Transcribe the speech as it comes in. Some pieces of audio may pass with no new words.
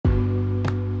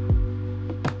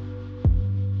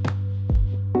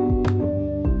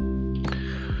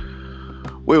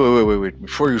Wait.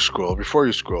 Before you scroll,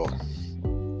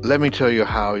 let me tell you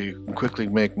how you can quickly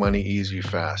make money easy,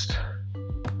 fast.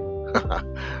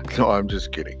 No, I'm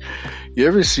just kidding. You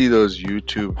ever see those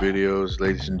YouTube videos,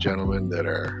 ladies and gentlemen, that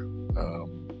are,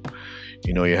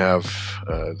 you have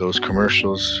those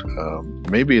commercials,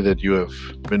 maybe that you have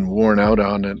been worn out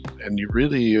on it, and you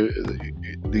really,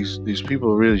 these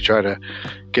people really try to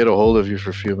get a hold of you for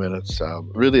a few minutes.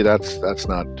 Really, that's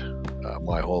not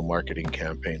my whole marketing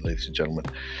campaign, ladies and gentlemen.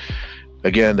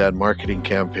 Again, that marketing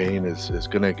campaign is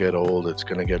going to get old. It's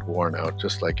going to get worn out,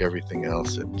 just like everything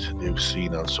else that you've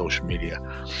seen on social media.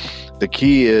 The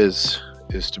key is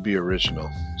to be original.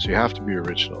 So you have to be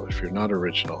original. If you're not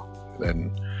original,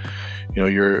 then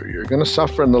you're going to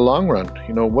suffer in the long run.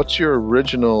 What's your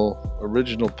original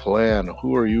plan?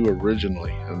 Who are you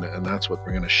originally? And that's what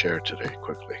we're going to share today.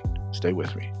 Quickly, stay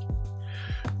with me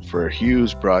for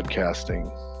Hughes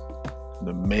Broadcasting,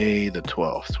 the May the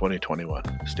 12th, 2021.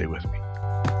 Stay with me.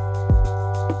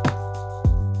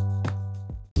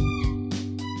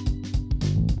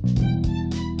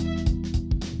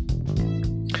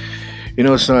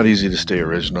 It's not easy to stay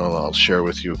original. I'll share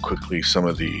with you quickly some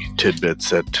of the tidbits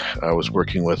that I was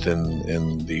working with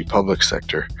in the public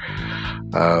sector.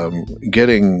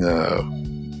 Getting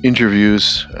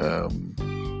interviews,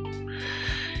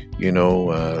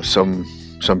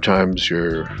 sometimes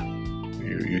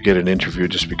you get an interview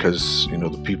just because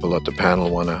the people at the panel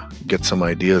want to get some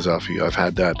ideas off you. I've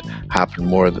had that happen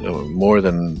more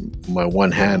than my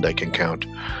one hand I can count,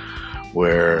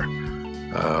 where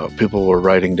people were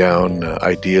writing down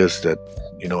ideas that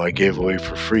I gave away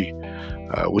for free,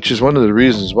 which is one of the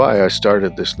reasons why I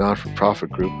started this not-for-profit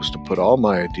group, was to put all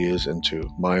my ideas into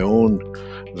my own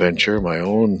venture, my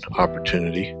own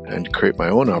opportunity, and create my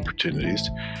own opportunities.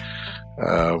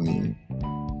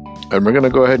 And we're going to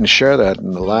go ahead and share that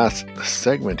in the last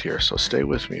segment here. So stay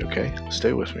with me, okay?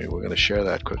 Stay with me. We're going to share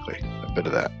that quickly, a bit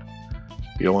of that.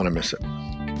 You don't want to miss it.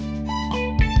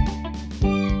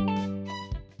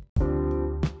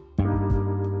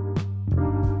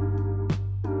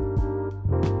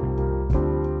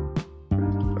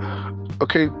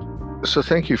 Okay, so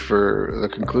thank you for the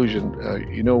conclusion.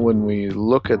 When we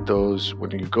look at those,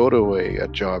 when you go to a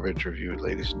job interview,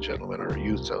 ladies and gentlemen, or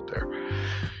youths out there,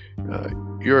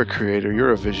 you're a creator,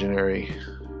 you're a visionary.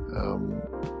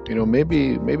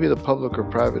 Maybe the public or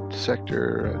private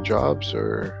sector jobs,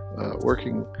 or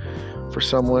working for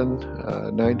someone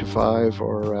 9 to 5,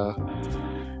 or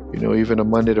even a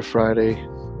Monday to Friday.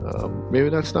 Maybe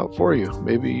that's not for you.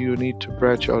 Maybe you need to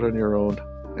branch out on your own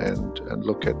and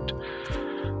look at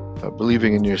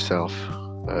believing in yourself.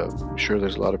 I'm sure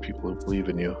there's a lot of people who believe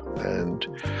in you, and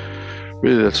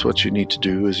really that's what you need to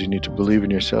do. Is you need to believe in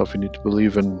yourself. You need to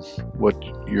believe in what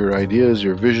your ideas,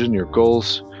 your vision, your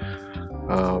goals.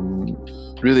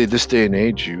 Really, this day and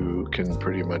age, you can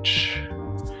pretty much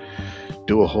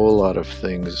do a whole lot of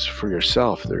things for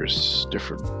yourself. There's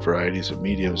different varieties of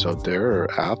mediums out there, or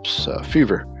apps,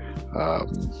 Fiverr,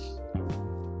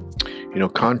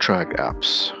 contract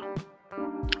apps,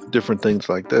 different things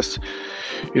like this.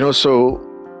 So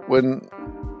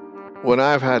when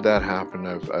I've had that happen,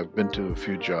 I've been to a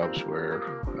few jobs where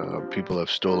people have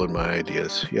stolen my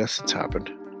ideas. Yes, it's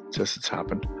happened.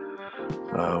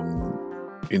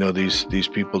 These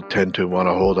people tend to want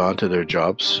to hold on to their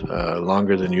jobs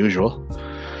longer than usual,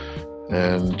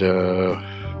 and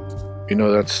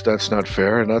that's not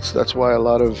fair, and that's why a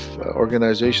lot of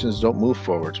organizations don't move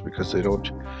forwards, because they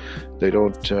don't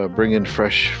bring in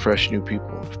fresh new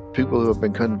people who have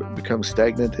become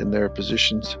stagnant in their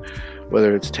positions,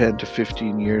 whether it's 10 to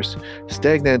 15 years.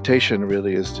 Stagnation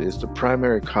really is the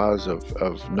primary cause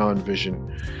of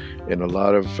non-vision in a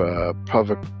lot of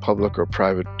public or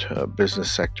private business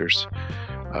sectors.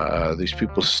 These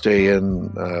people stay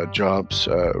in jobs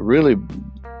really.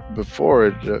 Before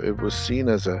it was seen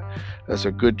as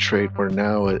a good trait, where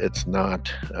now it's not,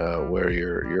 where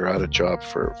you're out of job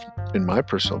for, in my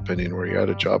personal opinion, where you're out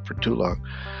of job for too long.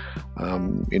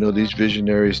 These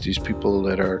visionaries, these people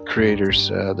that are creators,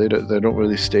 they don't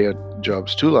really stay at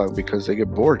jobs too long because they get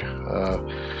bored.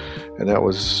 And that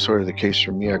was sort of the case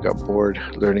for me. I got bored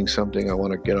learning something. I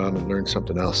want to get on and learn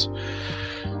something else.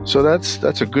 So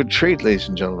that's a good trait, ladies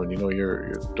and gentlemen.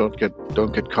 You don't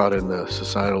get caught in the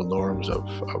societal norms of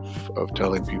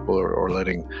telling people or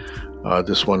letting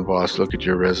this one boss look at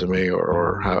your resume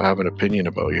or have an opinion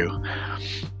about you.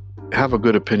 Have a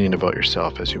good opinion about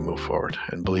yourself as you move forward,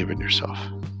 and believe in yourself.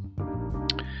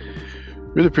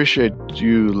 Really appreciate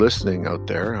you listening out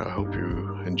there. I hope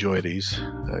you enjoy these.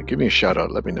 Give me a shout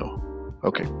out. Let me know.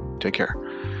 Okay, take care.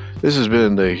 This has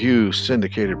been the Hughes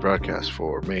syndicated broadcast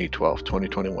for May 12th,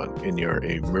 2021 in your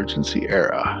emergency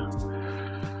era.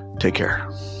 Take care.